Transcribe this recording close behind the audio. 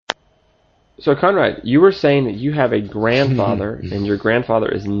So Conrad, you were saying that you have a grandfather, and your grandfather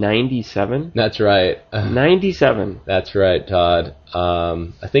is 97? That's right. 97. That's right, Todd.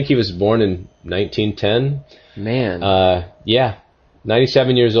 I think he was born in 1910. Man. Yeah,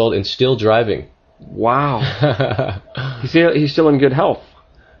 97 years old and still driving. Wow. He's still in good health.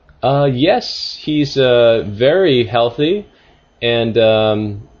 Yes, he's very healthy, and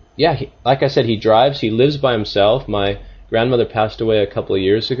like I said, he drives. He lives by himself. My grandmother passed away a couple of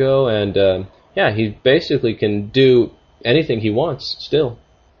years ago, and he basically can do anything he wants still.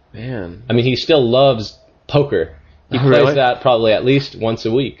 Man. I mean, he still loves poker. He plays that probably at least once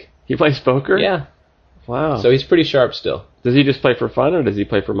a week. He plays poker? Yeah. Wow. So he's pretty sharp still. Does he just play for fun, or does he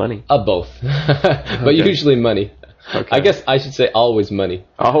play for money? Both. But usually money. Okay. I guess I should say always money.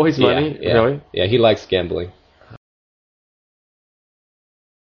 Always money? Yeah. Really? Yeah, he likes gambling.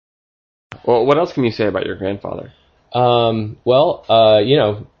 Well, what else can you say about your grandfather? He's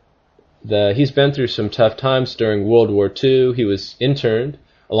been through some tough times during World War II. He was interned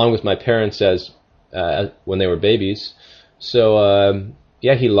along with my parents when they were babies. So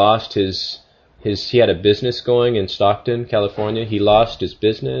he lost he had a business going in Stockton, California. He lost his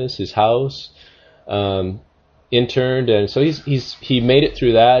business, his house, interned, and so he made it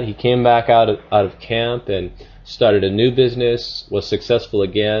through that. He came back out of camp and started a new business, was successful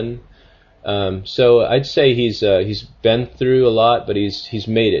again. So I'd say he's been through a lot, but he's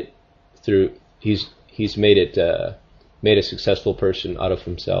made it through. He's made a successful person out of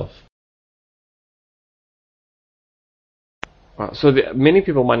himself. Wow. So many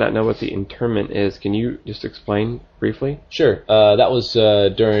people might not know what the internment is. Can you just explain briefly? Sure. That was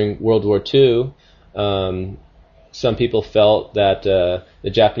during World War II. Some people felt that the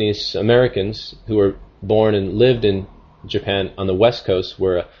Japanese Americans who were born and lived in Japan on the West Coast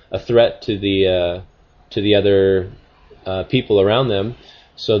were a threat to the other people around them,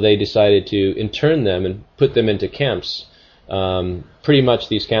 so they decided to intern them and put them into camps. Pretty much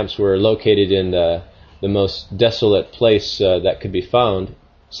these camps were located in the most desolate place that could be found,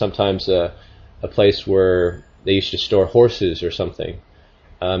 sometimes a place where they used to store horses or something.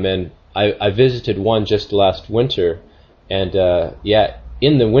 And I visited one just last winter, and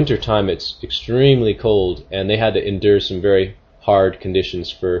in the wintertime it's extremely cold, and they had to endure some very hard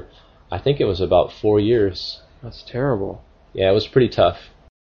conditions for, I think it was about 4 years. That's terrible. Yeah, it was pretty tough.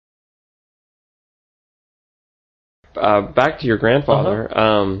 Back to your grandfather,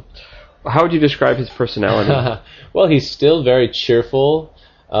 how would you describe his personality? Well, he's still very cheerful.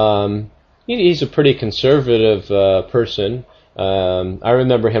 He's a pretty conservative person. I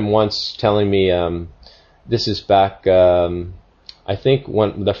remember him once telling me, this is back, I think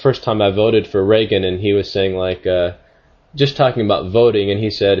the first time I voted for Reagan, and he was saying just talking about voting, and he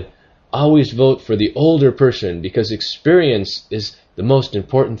said, always vote for the older person because experience is the most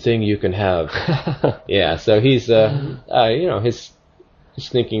important thing you can have. Yeah, so he's, his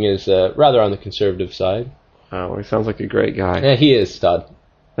thinking is rather on the conservative side. Oh, he sounds like a great guy. Yeah, he is, Todd.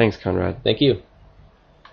 Thanks, Conrad. Thank you.